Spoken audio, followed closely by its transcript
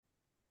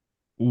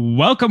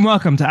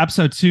Welcome to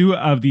episode 2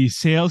 of the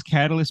Sales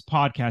Catalyst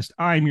podcast.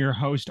 I'm your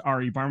host,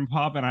 Ari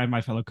Barmpop, and I have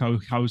my fellow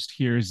co-host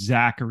here,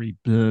 Zachary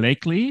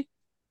Blakely.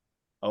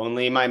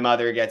 Only my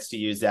mother gets to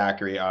use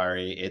Zachary,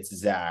 Ari. It's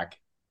Zach.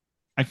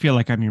 I feel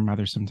like I'm your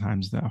mother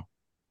sometimes, though.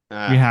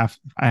 Ah,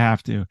 I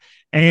have to.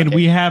 And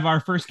we okay. have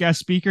our first guest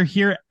speaker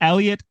here,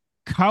 Elliot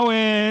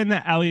Cohen.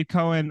 Elliot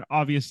Cohen,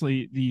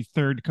 obviously the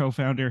third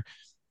co-founder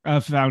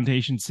of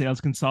Foundation Sales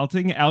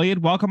Consulting.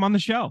 Elliot, welcome on the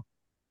show.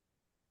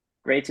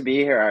 Great to be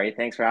here, Ari.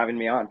 Thanks for having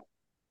me on.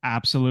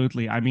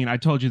 Absolutely. I mean, I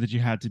told you that you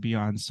had to be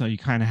on, so you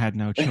kind of had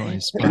no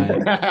choice,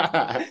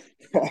 but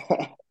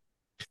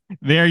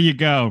there you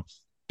go.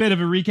 Bit of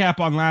a recap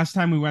on last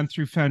time. We went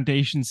through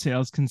Foundation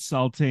Sales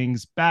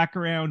Consulting's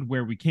background,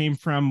 where we came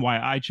from,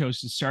 why I chose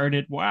to start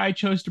it, why I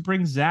chose to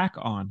bring Zach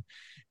on.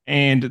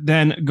 And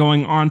then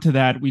going on to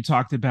that, we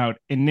talked about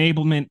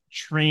enablement,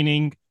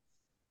 training,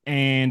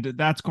 and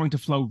that's going to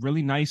flow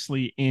really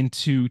nicely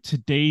into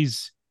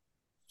today's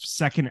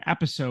second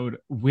episode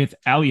with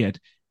Elliot.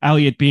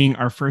 Elliot being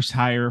our first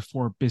hire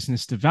for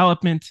business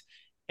development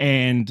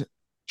and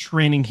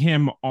training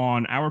him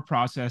on our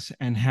process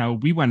and how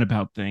we went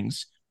about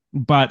things.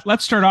 But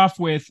let's start off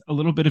with a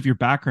little bit of your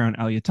background,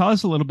 Elliot. Tell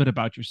us a little bit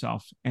about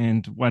yourself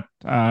and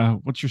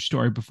what's your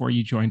story before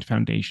you joined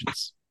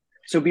Foundations.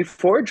 So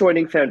before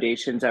joining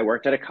Foundations, I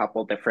worked at a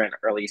couple different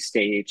early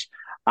stage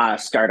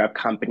startup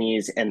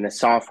companies in the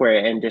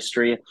software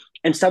industry.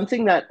 And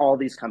something that all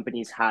these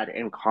companies had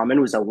in common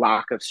was a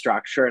lack of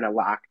structure and a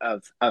lack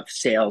of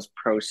sales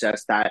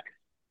process that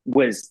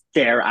was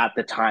there at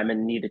the time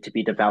and needed to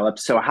be developed.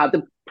 So I had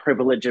the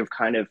privilege of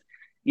kind of,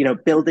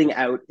 building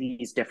out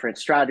these different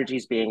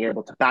strategies, being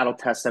able to battle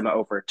test them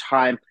over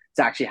time. It's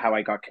actually how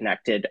I got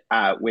connected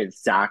with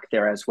Zach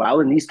there as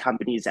well. And these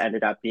companies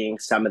ended up being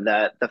some of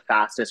the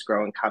fastest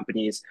growing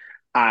companies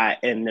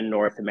in the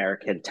North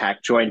American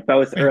tech. Joined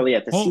both Wait, early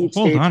at the seed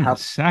hold stage. on a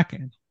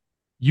second.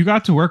 You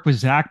got to work with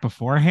Zach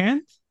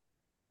beforehand?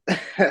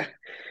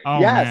 Oh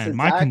Yeah, so man,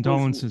 my Zach was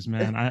condolences,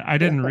 man. I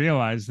didn't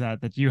realize that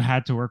you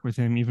had to work with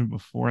him even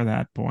before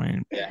that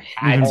point, Yeah,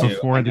 had even oh, to. I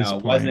before this know.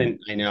 It point. wasn't,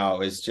 I know. It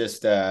was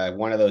just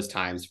one of those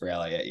times for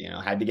Elliot,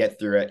 had to get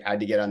through it, had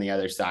to get on the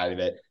other side of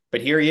it.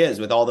 But here he is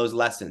with all those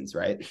lessons,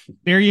 right?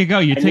 There you go.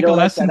 You and you take know a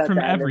what I said lesson at from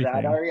the end of that,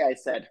 everything. Ari? I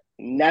said,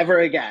 never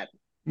again.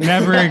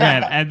 Never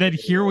again. And then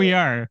here we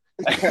are.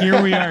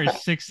 Here we are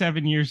 6,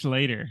 7 years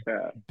later.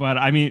 But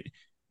I mean,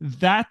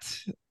 that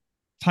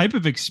type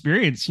of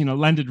experience,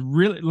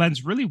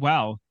 lends really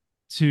well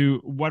to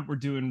what we're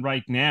doing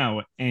right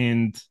now.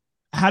 And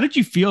how did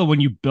you feel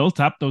when you built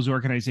up those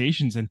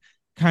organizations and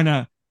kind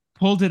of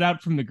pulled it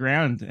out from the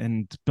ground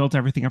and built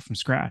everything up from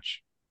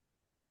scratch?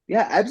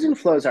 Yeah, ebbs and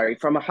flows, Ari.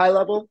 From a high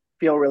level,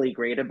 feel really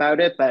great about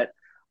it, but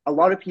a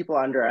lot of people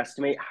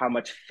underestimate how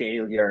much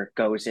failure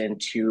goes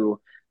into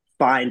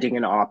finding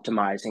and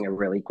optimizing a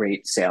really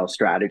great sales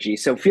strategy.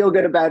 So feel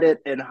good about it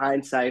in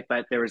hindsight,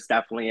 but there was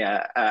definitely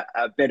a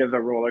bit of a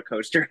roller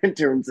coaster in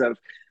terms of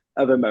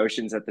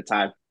emotions at the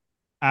time.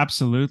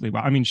 Absolutely.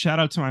 Well, I mean, shout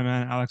out to my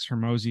man, Alex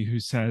Hermosi,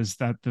 who says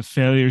that the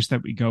failures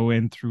that we go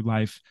in through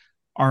life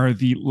are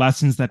the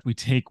lessons that we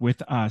take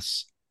with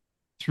us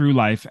through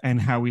life and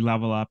how we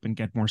level up and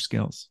get more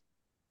skills.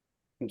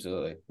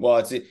 Absolutely. Well,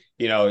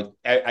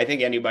 I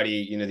think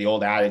anybody, the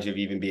old adage of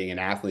even being an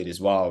athlete as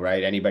well,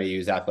 right? Anybody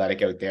who's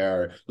athletic out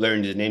there or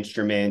learned an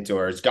instrument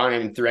or has gone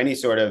in through any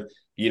sort of,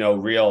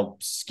 real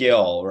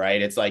skill,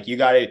 right? It's like you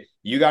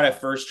gotta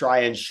first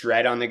try and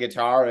shred on the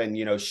guitar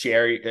and,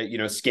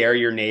 scare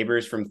your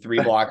neighbors from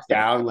 3 blocks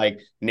down, like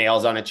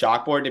nails on a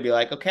chalkboard to be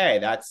like, okay,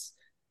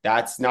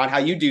 that's not how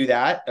you do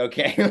that.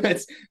 Okay.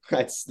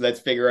 let's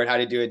figure out how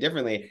to do it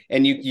differently.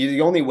 And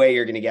the only way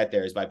you're going to get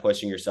there is by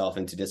pushing yourself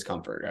into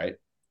discomfort, right?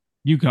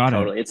 You got it.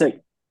 Totally. It's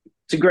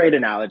a great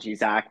analogy,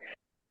 Zach.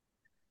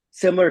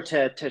 Similar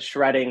to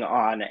shredding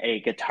on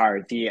a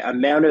guitar, the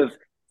amount of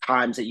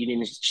times that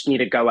just need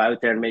to go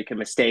out there and make a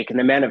mistake, and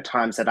the amount of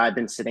times that I've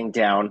been sitting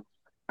down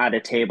at a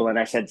table and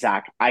I said,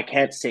 Zach, I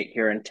can't sit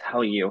here and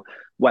tell you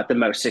what the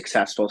most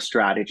successful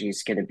strategy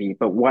is going to be.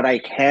 But what I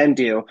can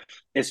do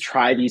is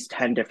try these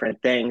 10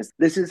 different things.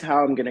 This is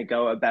how I'm going to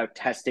go about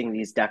testing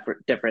these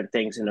different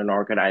things in an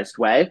organized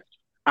way.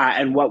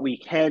 And what we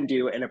can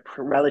do in a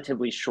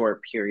relatively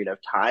short period of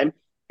time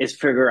is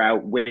figure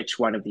out which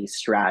one of these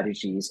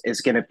strategies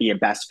is going to be a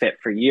best fit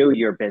for you,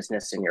 your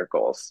business, and your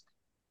goals.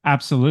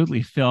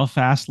 Absolutely. Fail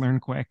fast, learn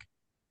quick.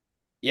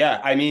 Yeah,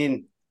 I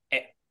mean,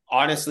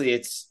 honestly,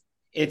 it's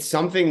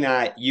something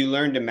that you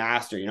learn to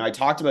master. I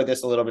talked about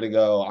this a little bit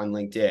ago on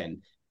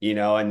LinkedIn,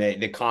 and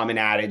the common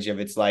adage of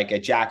it's like a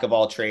jack of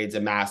all trades, a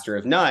master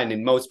of none.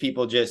 And most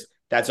people just,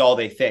 that's all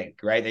they think,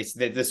 right?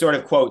 The sort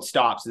of quote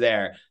stops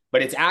there,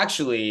 but it's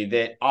actually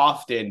that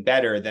often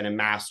better than a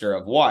master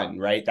of one,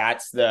 right?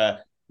 That's the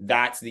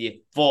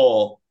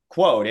full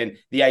quote. And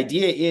the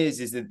idea is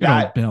that Good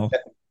old Bill.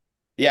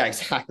 yeah,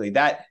 exactly.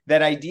 That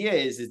idea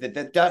is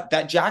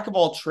that jack of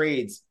all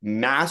trades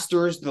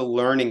masters the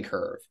learning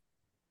curve,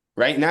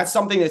 right? And that's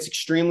something that's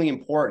extremely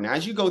important.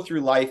 As you go through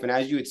life and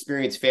as you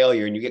experience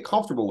failure and you get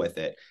comfortable with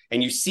it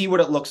and you see what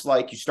it looks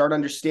like, you start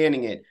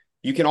understanding it,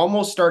 you can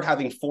almost start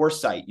having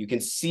foresight. You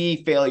can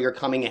see failure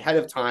coming ahead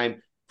of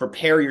time,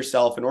 prepare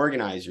yourself and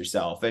organize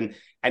yourself. And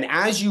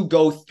as you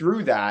go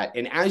through that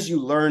and as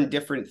you learn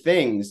different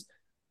things,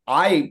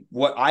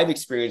 what I've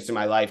experienced in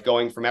my life,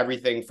 going from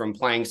everything from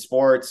playing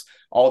sports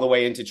all the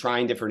way into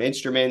trying different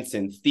instruments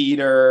and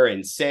theater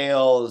and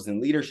sales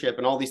and leadership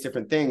and all these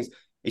different things,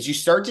 is you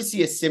start to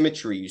see a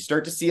symmetry. You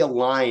start to see a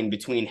line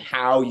between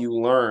how you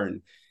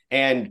learn.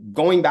 And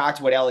going back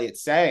to what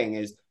Elliot's saying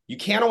is, you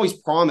can't always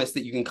promise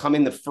that you can come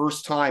in the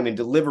first time and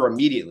deliver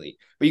immediately,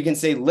 but you can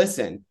say,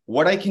 listen,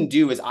 what I can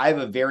do is I have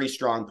a very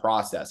strong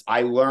process.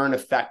 I learn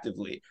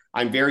effectively.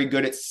 I'm very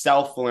good at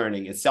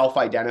self-learning and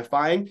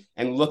self-identifying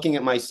and looking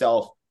at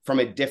myself from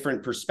a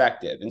different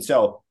perspective. And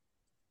so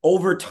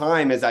over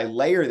time, as I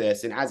layer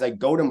this and as I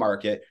go to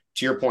market,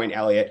 to your point,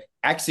 Elliot,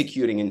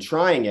 executing and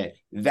trying it,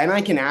 then I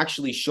can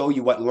actually show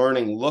you what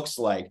learning looks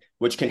like,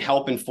 which can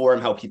help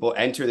inform how people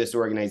enter this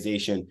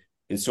organization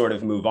and sort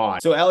of move on.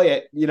 So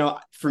Elliot,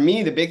 for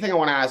me, the big thing I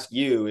want to ask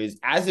you is,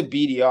 as a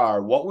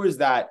BDR, what was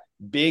that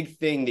big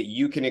thing that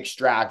you can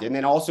extract? And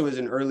then also as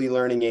an early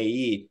learning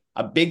AE,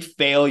 a big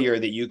failure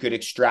that you could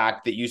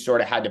extract that you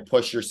sort of had to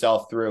push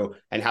yourself through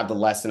and have the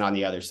lesson on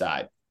the other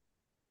side?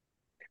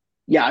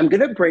 Yeah, I'm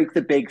going to break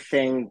the big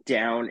thing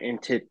down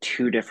into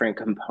two different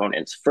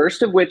components.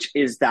 First of which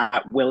is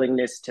that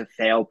willingness to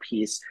fail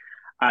piece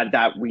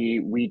that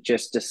we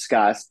just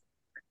discussed.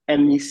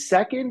 And the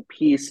second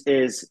piece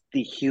is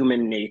the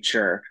human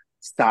nature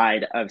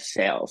side of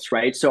sales,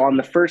 right? So on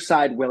the first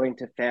side, willing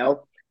to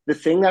fail, the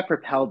thing that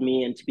propelled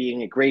me into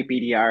being a great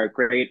BDR, a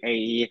great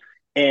AE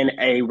in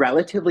a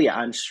relatively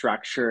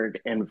unstructured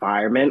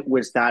environment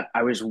was that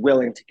I was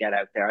willing to get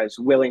out there. I was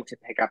willing to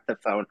pick up the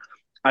phone.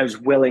 I was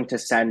willing to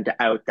send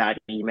out that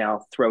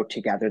email, throw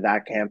together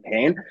that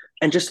campaign,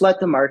 and just let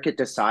the market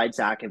decide,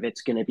 Zach, if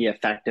it's going to be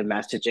effective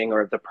messaging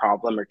or if the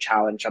problem or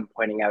challenge I'm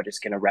pointing out is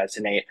going to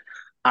resonate.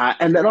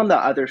 And then on the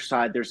other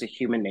side, there's a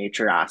human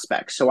nature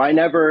aspect. So I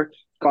never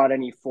got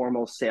any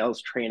formal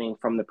sales training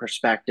from the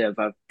perspective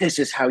of this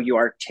is how you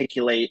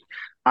articulate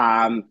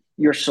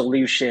your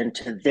solution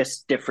to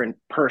this different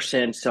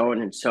person, so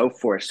on and so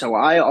forth. So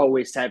I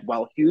always said,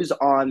 well, who's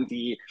on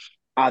the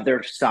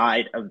other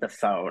side of the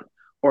phone?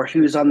 Or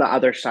who's on the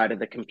other side of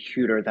the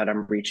computer that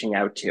I'm reaching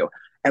out to?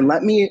 And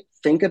let me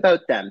think about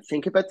them.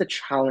 Think about the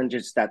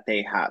challenges that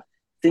they have.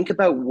 Think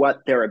about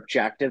what their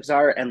objectives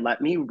are, and let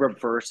me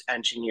reverse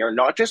engineer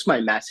not just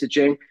my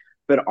messaging,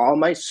 but all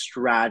my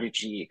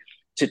strategy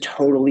to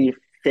totally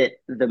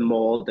fit the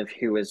mold of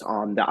who is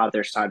on the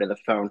other side of the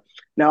phone.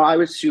 Now, I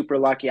was super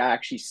lucky. I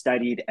actually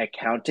studied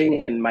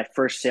accounting, and my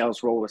first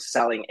sales role was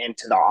selling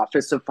into the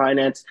office of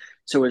finance.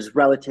 So it was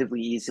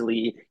relatively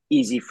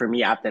easy for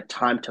me at the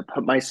time to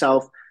put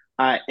myself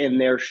in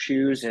their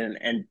shoes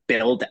and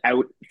build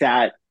out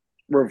that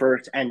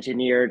reverse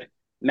engineered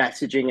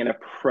messaging and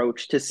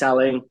approach to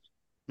selling.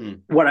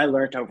 What I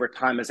learned over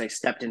time as I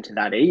stepped into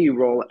that AE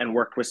role and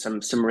worked with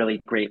some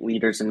really great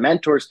leaders and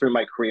mentors through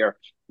my career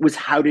was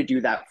how to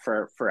do that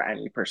for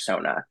any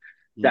persona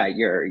that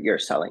you're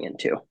selling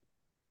into.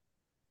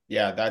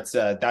 Yeah, that's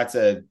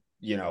a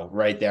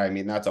right there. I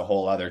mean, that's a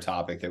whole other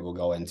topic that we'll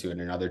go into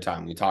in another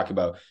time. We talk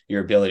about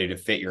your ability to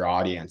fit your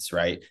audience,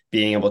 right?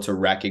 Being able to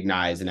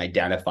recognize and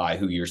identify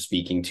who you're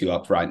speaking to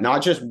up front,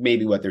 not just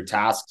maybe what their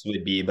tasks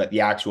would be, but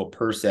the actual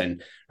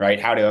person, right?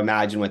 How to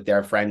imagine what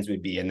their friends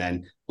would be and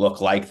then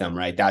look like them,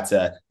 right? That's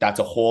a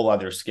whole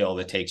other skill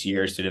that takes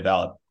years to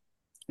develop.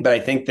 But I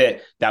think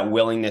that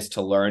willingness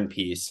to learn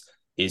piece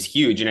is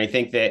huge. And I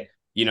think that,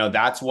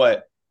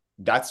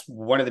 that's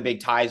one of the big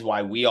ties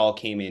why we all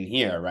came in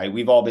here, right?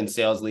 We've all been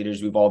sales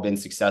leaders. We've all been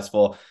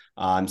successful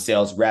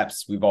sales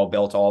reps. We've all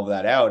built all of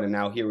that out. And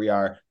now here we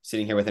are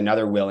sitting here with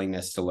another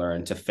willingness to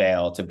learn, to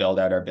fail, to build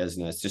out our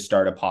business, to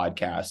start a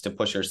podcast, to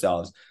push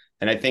ourselves.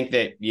 And I think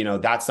that,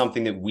 that's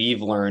something that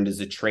we've learned as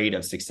a trait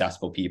of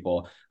successful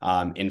people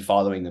in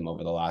following them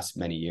over the last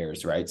many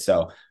years, right?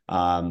 So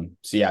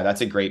yeah,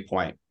 that's a great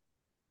point.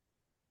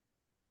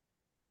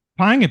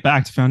 Tying it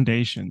back to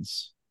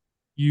foundations,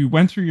 you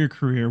went through your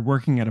career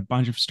working at a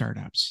bunch of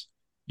startups.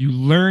 You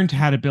learned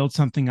how to build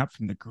something up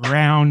from the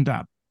ground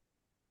up.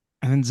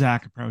 And then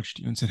Zach approached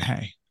you and said,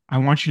 hey, I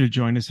want you to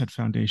join us at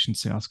Foundation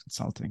Sales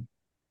Consulting.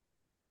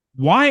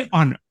 Why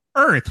on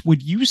earth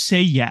would you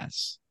say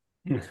yes?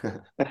 Yeah,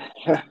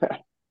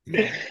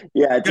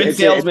 good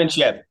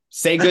salesmanship.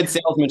 Say good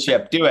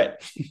salesmanship. Do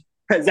it.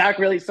 Zach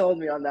really sold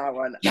me on that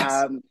one.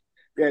 Yes.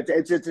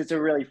 It's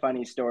a really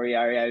funny story,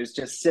 Ari. I was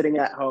just sitting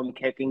at home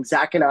kicking.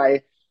 Zach and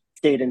I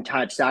stayed in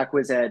touch. Zach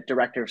was a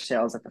director of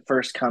sales at the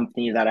first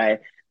company that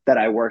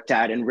I worked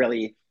at and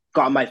really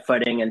got my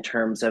footing in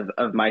terms of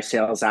my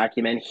sales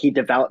acumen. He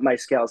developed my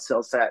sales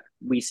skill set.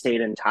 We stayed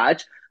in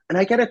touch. And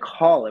I get a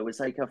call. It was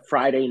like a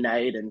Friday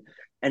night.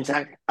 And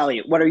Zach,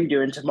 Elliot, what are you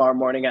doing tomorrow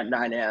morning at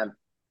 9 a.m.?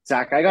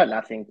 Zach, I got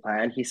nothing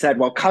planned. He said,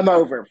 well, come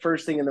over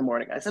first thing in the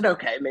morning. I said,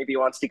 okay, maybe he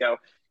wants to go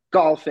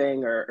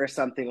golfing or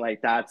something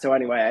like that. So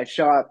anyway, I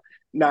show up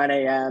 9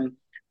 a.m.,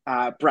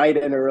 bright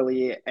and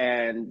early,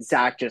 and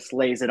Zach just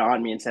lays it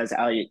on me and says,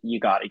 Elliot, you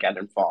got to get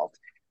involved.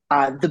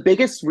 The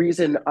biggest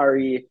reason,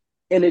 Ari,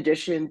 in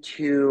addition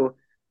to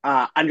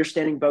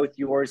understanding both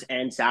yours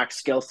and Zach's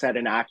skill set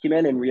and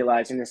acumen, and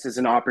realizing this is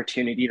an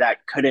opportunity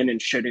that couldn't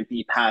and shouldn't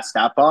be passed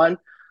up on.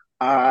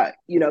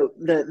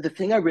 The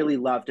thing I really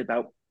loved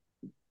about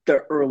the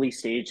early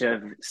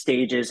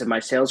stages of my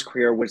sales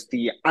career was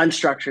the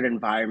unstructured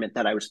environment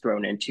that I was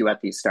thrown into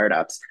at these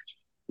startups.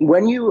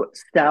 When you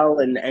sell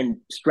and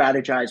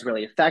strategize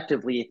really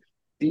effectively,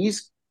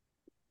 these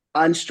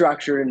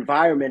unstructured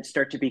environments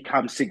start to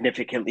become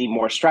significantly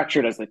more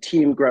structured as the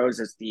team grows,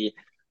 as the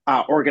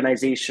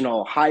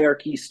organizational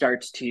hierarchy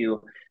starts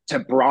to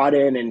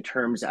broaden in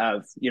terms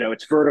of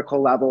its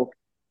vertical level.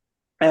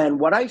 And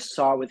what I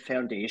saw with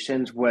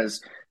foundations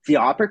was the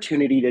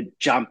opportunity to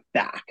jump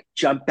back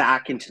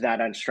into that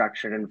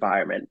unstructured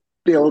environment,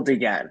 build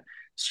again,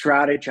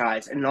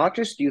 strategize, and not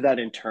just do that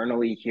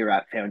internally here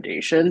at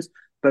foundations,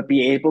 but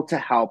be able to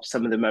help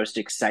some of the most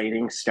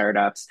exciting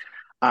startups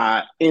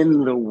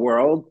in the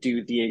world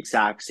do the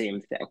exact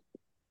same thing.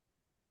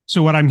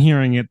 So what I'm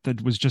hearing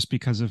that was just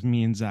because of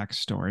me and Zach's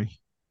story.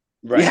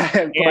 Right. Yeah,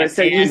 of course.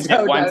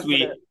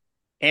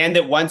 And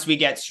that once we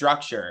get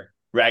structure,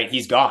 right,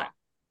 he's gone.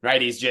 Right.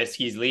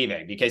 He's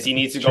leaving because he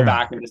needs to go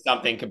back into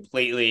something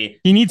completely.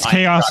 He needs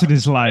chaos in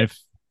his life.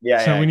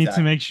 Yeah. So we need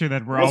to make sure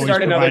that we'll always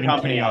start another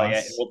company,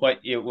 chaos.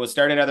 Elliot. We'll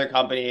start another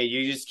company.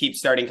 You just keep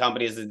starting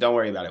companies. Don't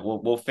worry about it.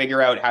 We'll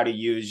figure out how to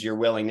use your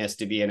willingness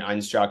to be in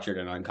unstructured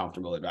and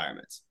uncomfortable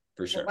environments.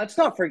 For sure. Well, let's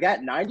not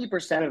forget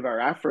 90% of our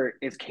effort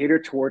is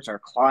catered towards our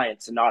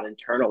clients and not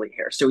internally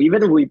here. So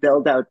even if we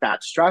build out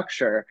that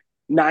structure,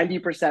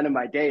 90% of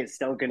my day is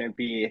still going to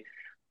be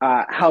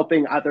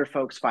helping other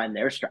folks find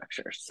their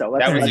structures. So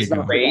that was a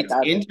great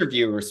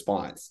interview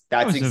response.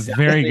 That was a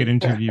very good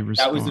interview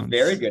response. That was a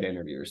very good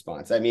interview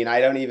response. I mean,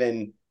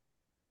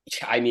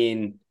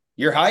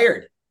 you're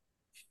hired.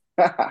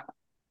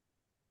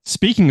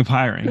 Speaking of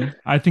hiring,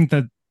 I think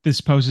that this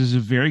poses a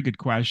very good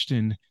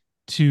question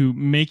to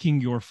making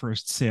your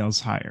first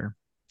sales hire.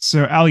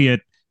 So,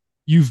 Elliot,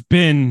 you've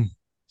been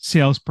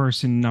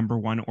salesperson number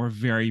one or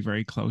very,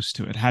 very close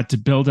to it, had to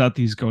build out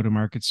these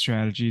go-to-market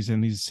strategies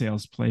and these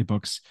sales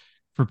playbooks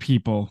for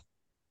people.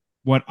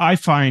 What I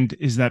find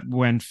is that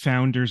when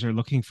founders are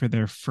looking for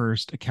their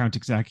first account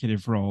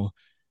executive role,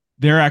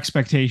 their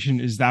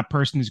expectation is that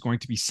person is going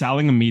to be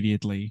selling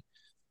immediately.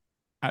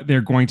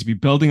 They're going to be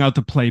building out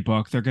the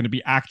playbook. They're going to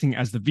be acting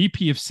as the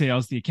VP of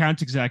sales, the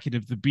account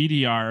executive, the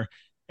BDR,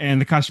 and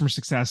the customer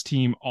success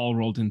team all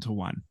rolled into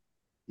one.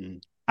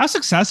 How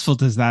successful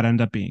does that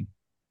end up being?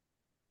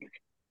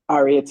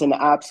 Ari, it's an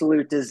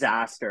absolute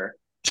disaster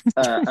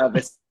of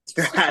a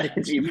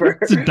strategy.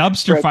 It's a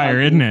dumpster fire,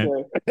 isn't it?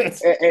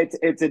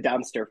 It's a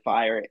dumpster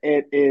fire.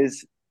 It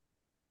is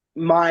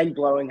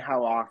mind-blowing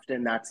how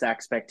often that's the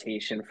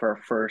expectation for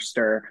a first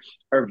or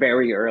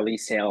very early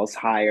sales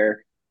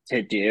hire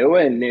to do.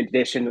 And in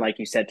addition, like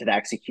you said, to the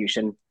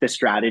execution, the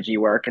strategy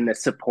work and the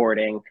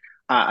supporting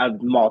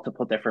of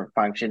multiple different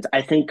functions.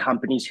 I think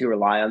companies who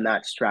rely on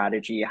that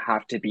strategy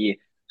have to be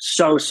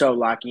so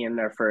lucky in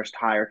their first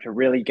hire to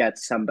really get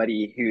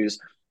somebody who's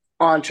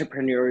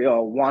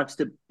entrepreneurial, wants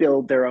to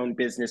build their own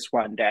business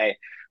one day,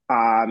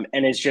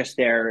 and is just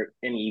there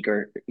and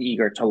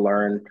eager to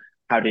learn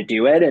how to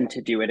do it and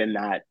to do it in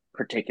that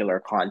particular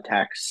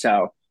context.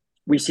 So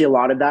we see a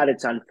lot of that.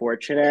 It's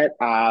unfortunate,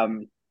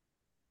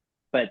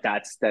 but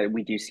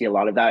we do see a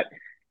lot of that.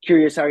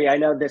 Curious, Ari, I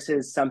know this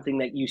is something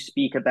that you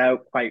speak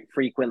about quite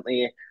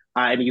frequently,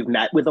 and you've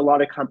met with a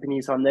lot of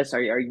companies on this.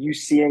 Are you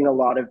seeing a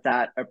lot of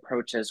that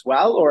approach as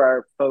well, or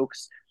are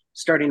folks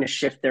starting to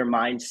shift their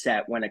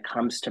mindset when it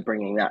comes to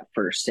bringing that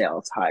first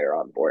sales hire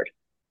on board?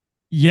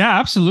 Yeah,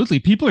 absolutely.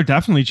 People are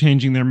definitely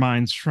changing their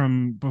minds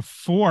from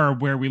before,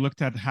 where we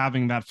looked at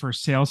having that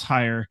first sales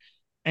hire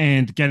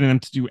and getting them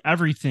to do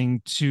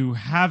everything, to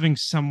having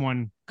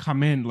someone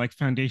come in like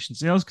Foundation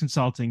Sales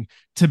Consulting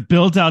to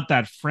build out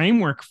that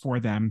framework for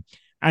them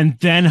and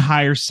then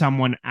hire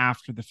someone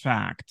after the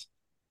fact.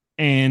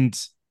 And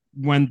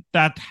when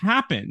that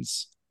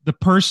happens, the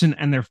person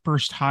and their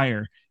first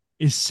hire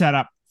is set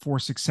up for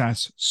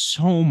success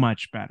so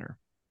much better.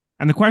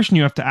 And the question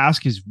you have to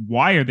ask is,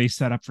 why are they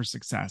set up for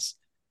success?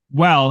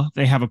 Well,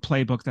 they have a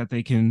playbook that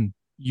they can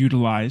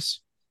utilize.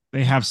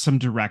 They have some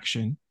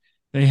direction.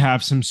 They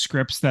have some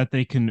scripts that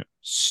they can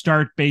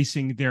start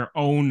basing their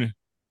own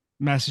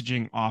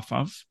messaging off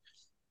of.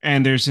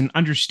 And there's an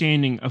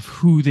understanding of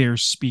who they're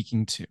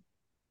speaking to.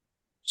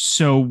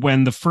 So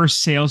when the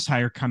first sales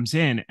hire comes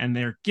in and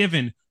they're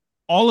given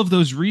all of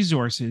those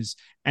resources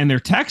and their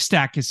tech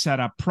stack is set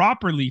up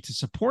properly to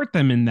support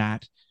them in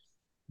that,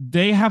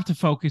 they have to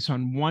focus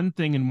on one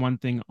thing and one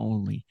thing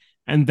only,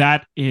 and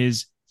that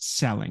is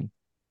selling.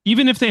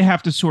 Even if they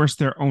have to source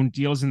their own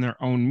deals in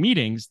their own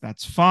meetings,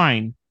 that's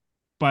fine,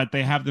 but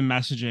they have the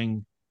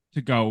messaging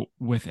to go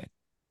with it.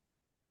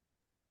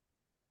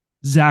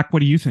 Zach, what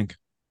do you think?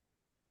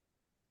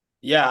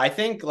 Yeah, I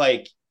think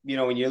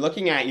when you're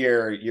looking at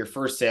your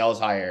first sales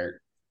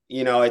hire,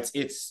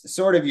 it's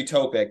sort of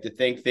utopic to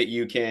think that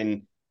you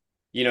can,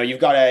 you've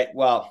got to,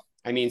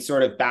 I mean,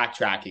 sort of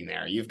backtracking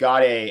there. You've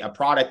got a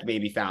product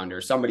maybe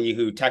founder, somebody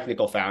who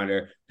technical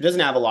founder who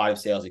doesn't have a lot of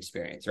sales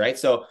experience, right?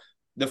 So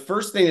the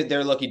first thing that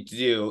they're looking to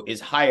do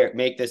is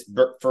make this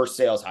first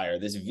sales hire,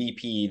 this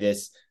VP,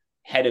 this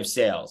head of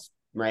sales,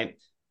 right?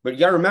 But you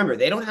got to remember,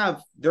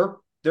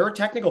 they're a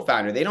technical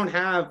founder. They don't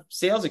have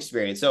sales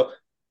experience. So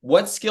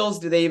what skills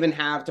do they even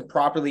have to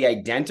properly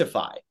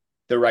identify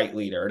the right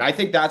leader? And I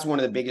think that's one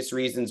of the biggest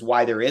reasons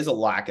why there is a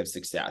lack of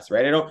success,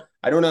 right?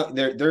 I don't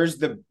know. There's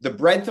the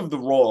breadth of the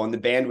role and the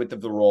bandwidth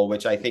of the role,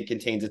 which I think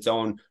contains its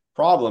own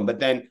problem. But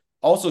then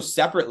also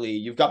separately,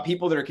 you've got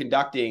people that are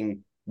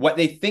conducting what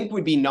they think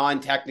would be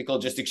non-technical,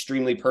 just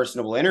extremely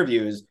personable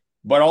interviews,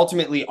 but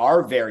ultimately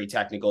are very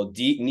technical,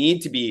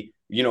 need to be,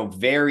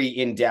 very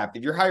in-depth.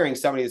 If you're hiring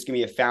somebody that's going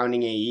to be a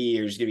founding AE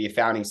or just going to be a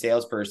founding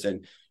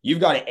salesperson, you've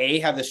got to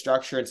have the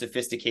structure and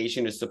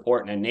sophistication to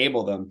support and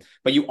enable them.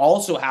 But you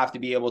also have to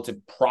be able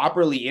to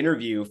properly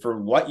interview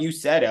for what you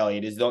said,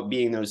 Elliot, is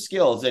being those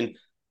skills. And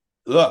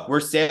look, we're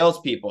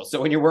salespeople.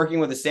 So when you're working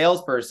with a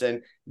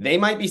salesperson, they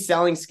might be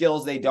selling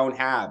skills they don't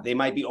have. They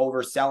might be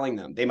overselling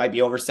them. They might be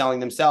overselling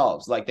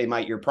themselves like they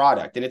might your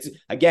product. And it's,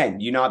 again,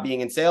 you not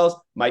being in sales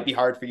might be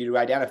hard for you to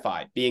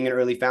identify. Being an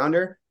early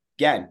founder,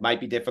 again, might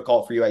be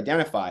difficult for you to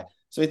identify.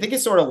 So I think it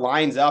sort of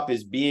lines up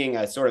as being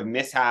a sort of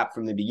mishap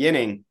from the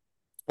beginning.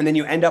 And then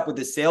you end up with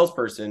this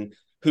salesperson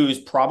who's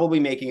probably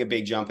making a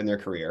big jump in their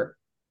career,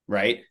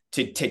 right?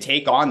 To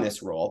take on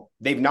this role.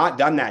 They've not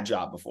done that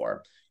job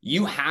before.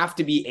 You have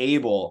to be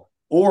able,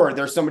 or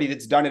there's somebody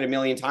that's done it a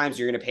million times,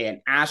 you're going to pay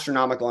an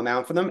astronomical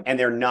amount for them and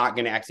they're not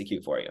going to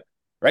execute for you,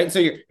 right? And so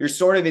you're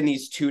sort of in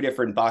these two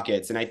different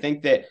buckets. And I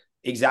think that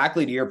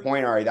exactly to your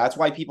point, Ari, that's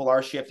why people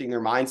are shifting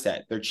their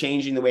mindset. They're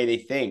changing the way they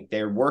think.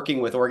 They're working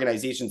with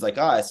organizations like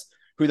us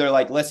who they're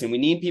like, listen, we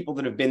need people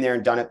that have been there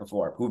and done it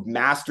before, who've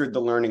mastered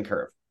the learning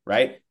curve,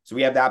 right? So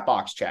we have that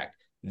box checked.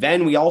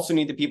 Then we also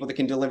need the people that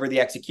can deliver the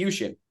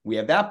execution. We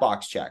have that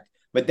box checked.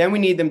 But then we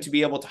need them to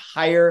be able to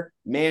hire,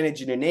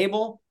 manage, and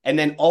enable, and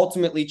then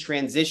ultimately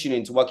transition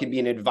into what can be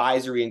an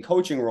advisory and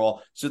coaching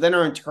role. So then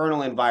our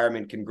internal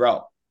environment can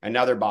grow.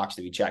 Another box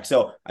that we check.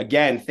 So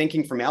again,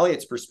 thinking from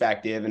Elliot's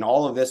perspective and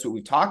all of this, what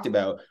we've talked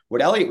about,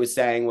 what Elliot was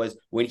saying was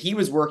when he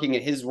was working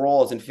at his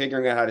roles and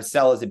figuring out how to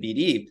sell as a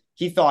BD,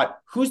 he thought,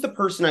 who's the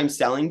person I'm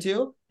selling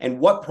to and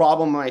what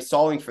problem am I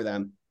solving for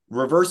them?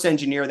 Reverse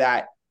engineer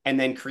that and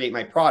then create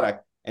my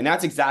product. And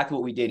that's exactly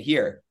what we did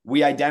here.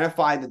 We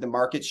identified that the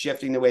market's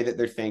shifting the way that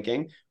they're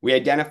thinking. We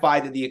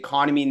identified that the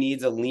economy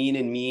needs a lean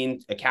and mean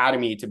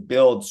academy to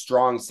build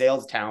strong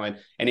sales talent,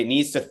 and it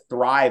needs to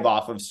thrive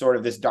off of sort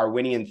of this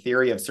Darwinian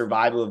theory of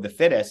survival of the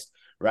fittest,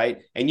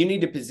 right? And you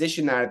need to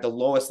position that at the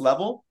lowest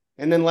level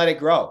and then let it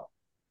grow.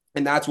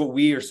 And that's what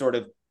we are sort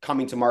of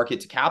coming to market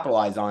to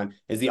capitalize on,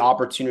 is the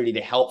opportunity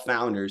to help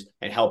founders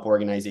and help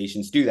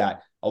organizations do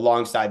that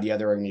alongside the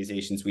other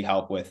organizations we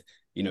help with,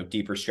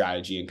 deeper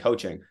strategy and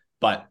coaching.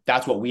 But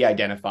that's what we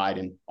identified.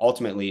 And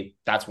ultimately,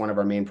 that's one of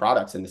our main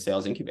products in the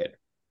sales incubator.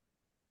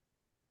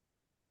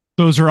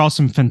 Those are all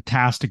some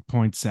fantastic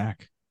points,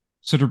 Zach.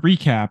 So to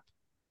recap,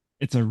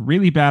 it's a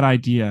really bad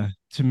idea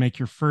to make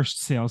your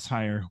first sales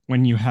hire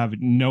when you have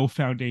no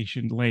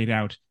foundation laid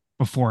out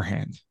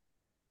beforehand.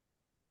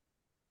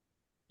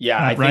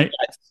 Yeah,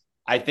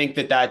 I think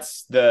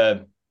that's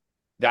the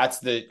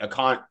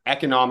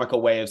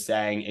economical way of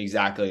saying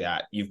exactly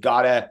that. You've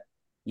got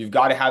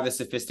to have the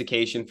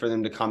sophistication for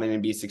them to come in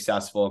and be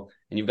successful.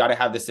 And you've got to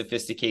have the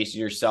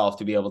sophistication yourself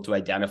to be able to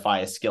identify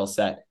a skill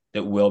set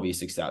that will be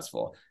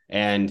successful.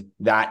 And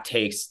that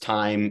takes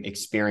time,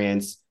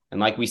 experience, and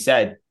like we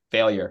said,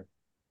 failure.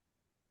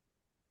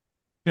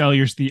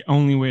 Failure's the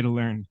only way to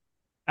learn.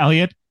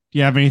 Elliot, do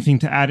you have anything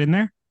to add in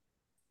there?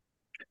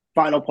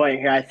 Final point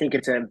here. I think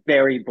it's a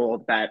very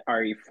bold bet,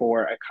 Ari,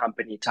 for a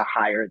company to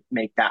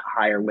make that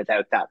hire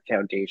without that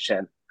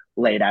foundation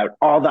laid out.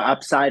 All the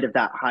upside of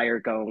that hire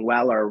going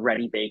well are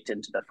already baked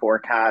into the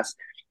forecast,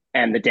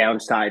 and the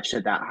downside,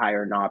 should that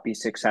hire not be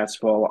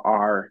successful,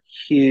 are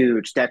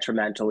huge,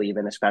 detrimental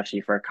even,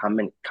 especially for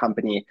a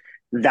company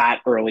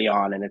that early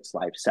on in its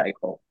life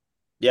cycle.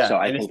 Yeah, so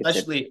I think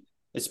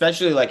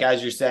especially like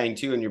as you're saying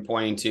too, and you're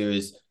pointing to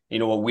is,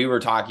 what we were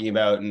talking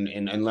about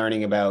and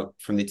learning about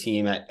from the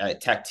team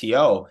at Tech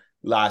TO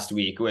last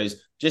week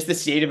was just the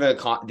state of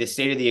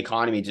the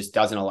economy just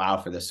doesn't allow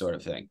for this sort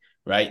of thing.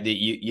 Right. That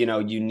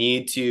you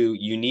need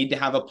to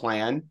have a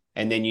plan,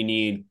 and then you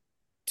need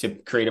to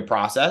create a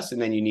process,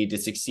 and then you need to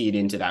succeed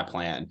into that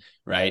plan.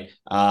 Right.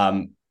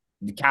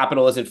 The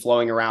capital isn't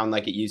flowing around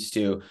like it used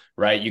to.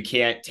 Right. You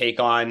can't take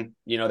on,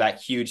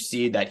 that huge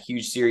seed, that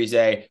huge Series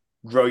A,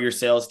 grow your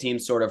sales team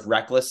sort of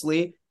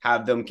recklessly,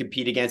 have them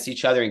compete against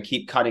each other and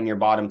keep cutting your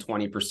bottom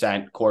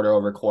 20% quarter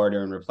over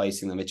quarter and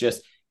replacing them.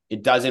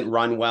 It doesn't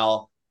run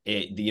well.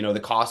 The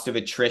cost of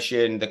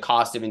attrition, the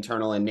cost of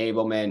internal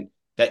enablement,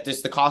 that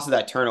just the cost of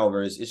that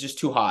turnover is just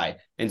too high.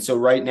 And so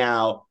right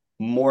now,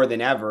 more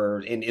than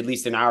ever, at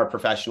least in our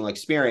professional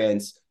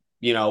experience,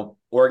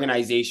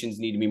 organizations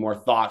need to be more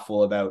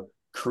thoughtful about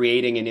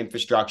creating an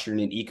infrastructure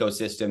and an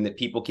ecosystem that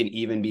people can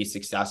even be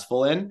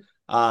successful in.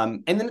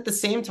 And then at the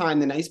same time,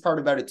 the nice part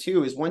about it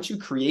too is once you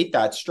create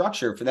that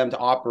structure for them to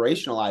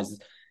operationalize,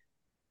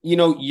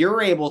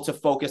 you're able to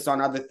focus on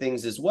other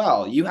things as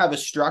well. You have a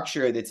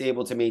structure that's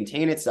able to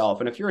maintain itself.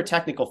 And if you're a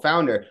technical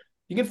founder,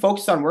 you can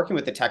focus on working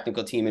with the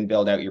technical team and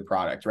build out your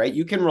product, right?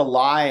 You can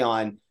rely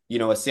on,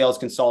 a sales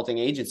consulting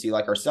agency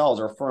like ourselves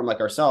or a firm like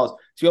ourselves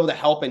to be able to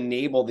help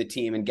enable the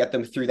team and get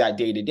them through that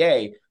day to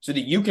day so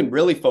that you can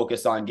really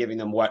focus on giving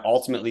them what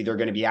ultimately they're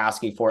going to be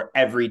asking for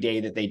every day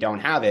that they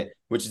don't have it,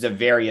 which is a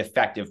very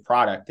effective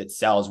product that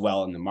sells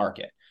well in the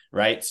market,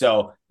 right?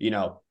 So,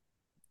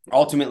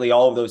 ultimately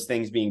all of those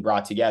things being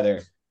brought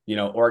together,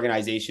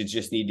 organizations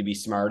just need to be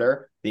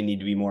smarter. They need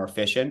to be more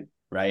efficient,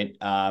 right?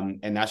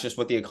 And that's just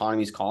what the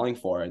economy is calling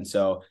for. And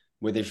so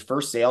with your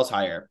first sales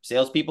hire,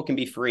 salespeople can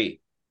be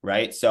free,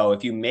 right? So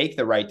if you make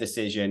the right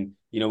decision,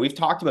 we've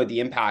talked about the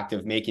impact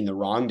of making the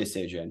wrong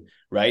decision,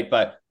 right?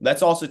 But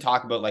let's also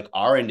talk about like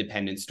our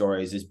independent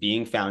stories as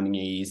being founding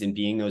AEs and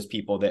being those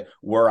people that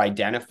were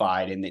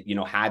identified and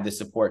that, had the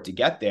support to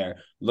get there.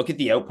 Look at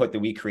the output that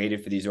we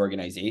created for these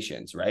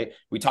organizations, right?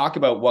 We talk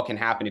about what can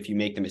happen if you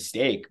make the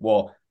mistake.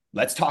 Well,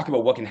 let's talk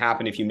about what can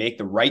happen if you make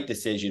the right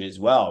decision as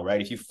well,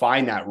 right? If you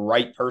find that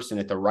right person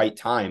at the right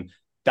time,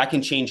 that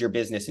can change your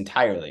business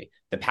entirely.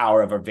 The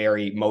power of a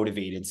very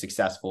motivated,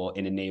 successful,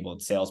 and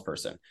enabled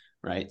salesperson,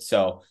 right?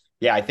 So,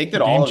 yeah, I think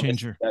that all of this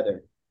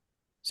together.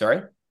 Sorry?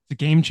 It's a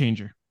game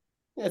changer.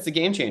 Yeah, it's a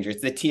game changer.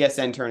 It's the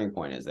TSN turning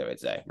point, as they would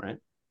say, right?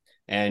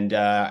 And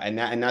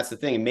that's the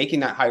thing. And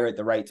making that hire at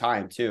the right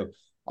time too.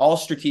 All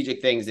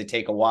strategic things that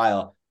take a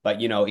while,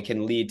 but it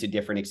can lead to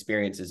different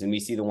experiences. And we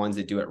see the ones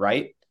that do it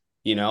right,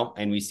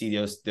 and we see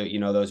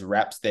those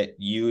reps that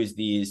use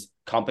these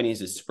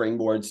companies as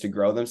springboards to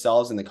grow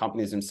themselves and the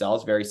companies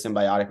themselves, very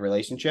symbiotic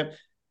relationship.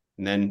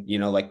 And then,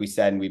 like we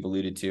said, and we've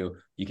alluded to,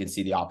 you can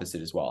see the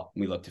opposite as well.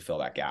 We look to fill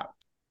that gap.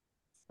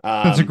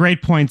 That's a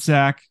great point,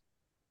 Zach.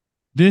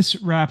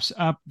 This wraps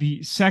up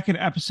the second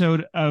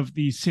episode of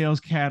the Sales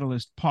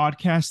Catalyst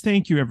podcast.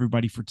 Thank you,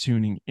 everybody, for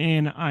tuning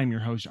in. I'm your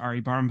host,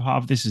 Ari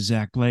Barmpov. This is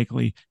Zach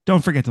Blakely.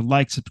 Don't forget to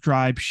like,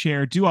 subscribe,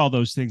 share, do all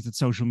those things that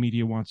social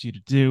media wants you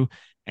to do.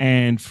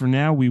 And for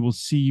now, we will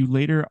see you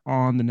later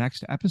on the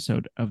next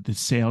episode of the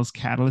Sales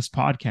Catalyst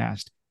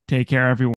podcast. Take care, everyone.